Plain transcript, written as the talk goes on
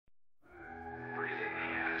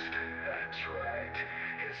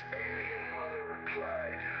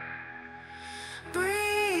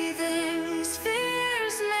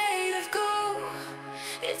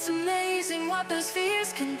It's amazing what those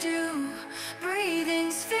spheres can do. Breathing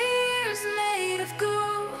spheres made of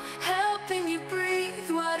goo, helping you breathe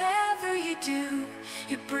whatever you do.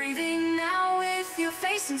 You're breathing now with your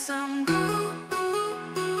face in some goo.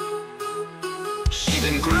 She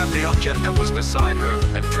then grabbed the object that was beside her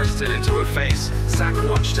and pressed it into her face. Zack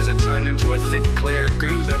watched as it turned into a thick, clear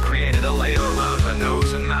goo that created a layer around her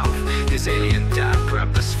nose and mouth. His alien dad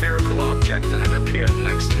grabbed the spherical object that had appeared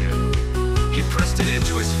next to him. He pressed it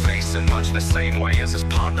into his face in much the same way as his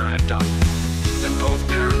partner had done. Then both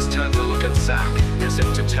parents turned to look at Zack, as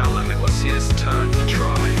if to tell him it was his turn to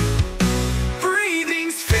try.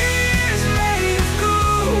 Breathing spheres made of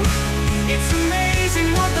goo. It's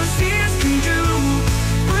amazing what those spheres can do.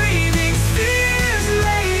 Breathing spheres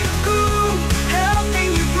made of goo,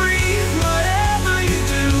 helping you breathe whatever you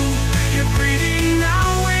do. You're breathing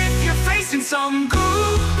now with your face in some goo.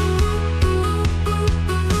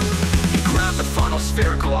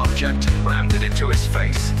 Spherical object rammed it into his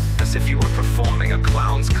face, as if he were performing a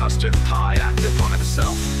clown's custard pie act upon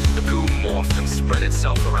himself. The goo morphed and spread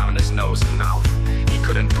itself around his nose and mouth. He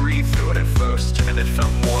couldn't breathe through it at first, and it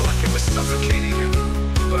felt more like it was suffocating him.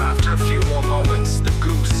 But after a few more moments, the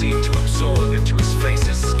goo seemed to absorb into his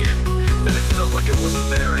face's skin. Then it felt like it wasn't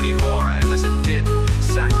there anymore, and as it did,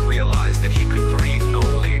 Zack realized that he could breathe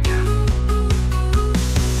normally again.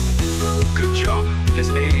 "Good job," his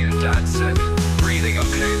alien dad said. "Breathing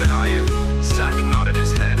okay then, are you?" Zack nodded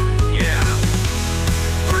his head. "Yeah."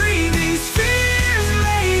 Breathing spheres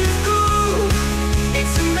made of goo.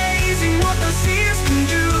 It's amazing what those spheres can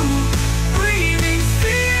do. Breathing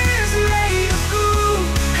spheres made of goo,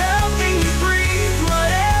 helping you breathe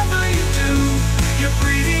whatever you do. You're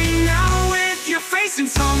breathing now with your face in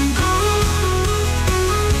some goo.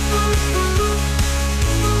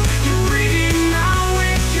 You're breathing now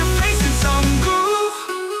with your face in some goo.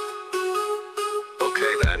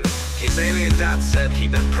 His alien dad said. He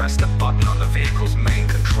then pressed a button on the vehicle's main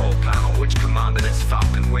control panel, which commanded its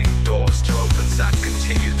falcon-winged doors to open. Zack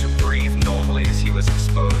continued to breathe normally as he was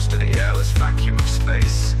exposed to the airless vacuum of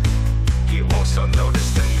space. He also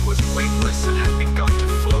noticed that he was weightless and had begun to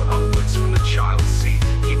float upwards from the child's seat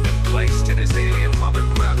he'd been placed in. His alien mother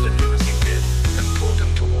grabbed at him as he did and pulled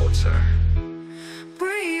him towards her.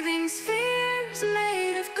 Breathing spheres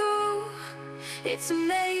made of goo. It's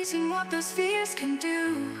amazing what those spheres can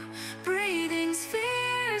do. Breathing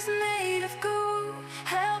spheres made of goo,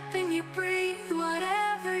 helping you breathe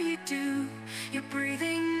whatever you do. You're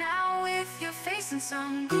breathing now with your face in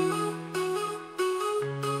some goo.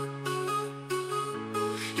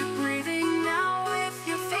 You're breathing now with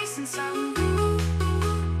your face in some goo.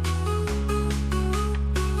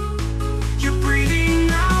 You're breathing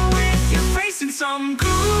now with your face in some goo.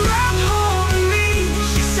 Grab hold of me,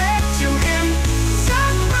 she said to him.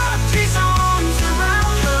 Zack wrapped his arms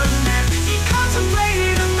around her neck. He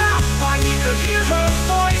contemplated about why he could hear her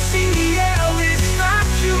voice in the airless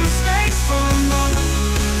vacuum of space for a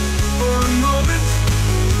moment.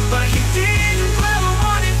 But he didn't dwell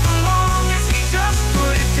on it for long, as he just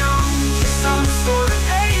put it down to some sort of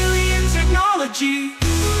alien technology.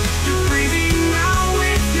 You're breathing now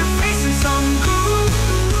with your face in some goo.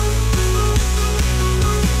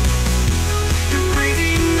 You're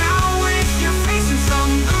breathing now with your face in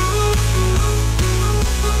some goo.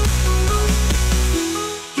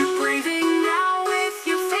 You're breathing now with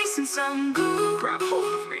your face in some goo. "Grab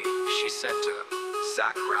hold of me," she said to him.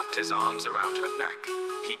 Zack wrapped his arms around her neck.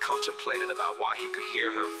 He contemplated about why he could hear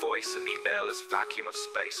her voice in the airless vacuum of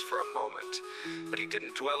space for a moment, but he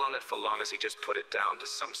didn't dwell on it for long, as he just put it down to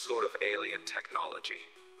some sort of alien technology.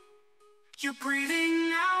 You're breathing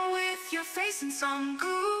now with your face in some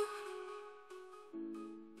goo.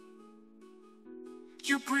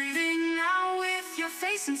 You're breathing now with your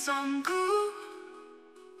face in some goo.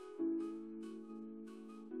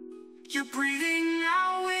 You're breathing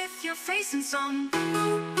now with your face in some goo.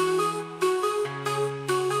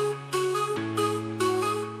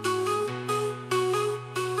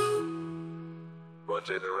 One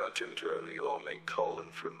day the Rutley turned the all-make colon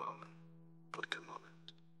for a moment. But come on.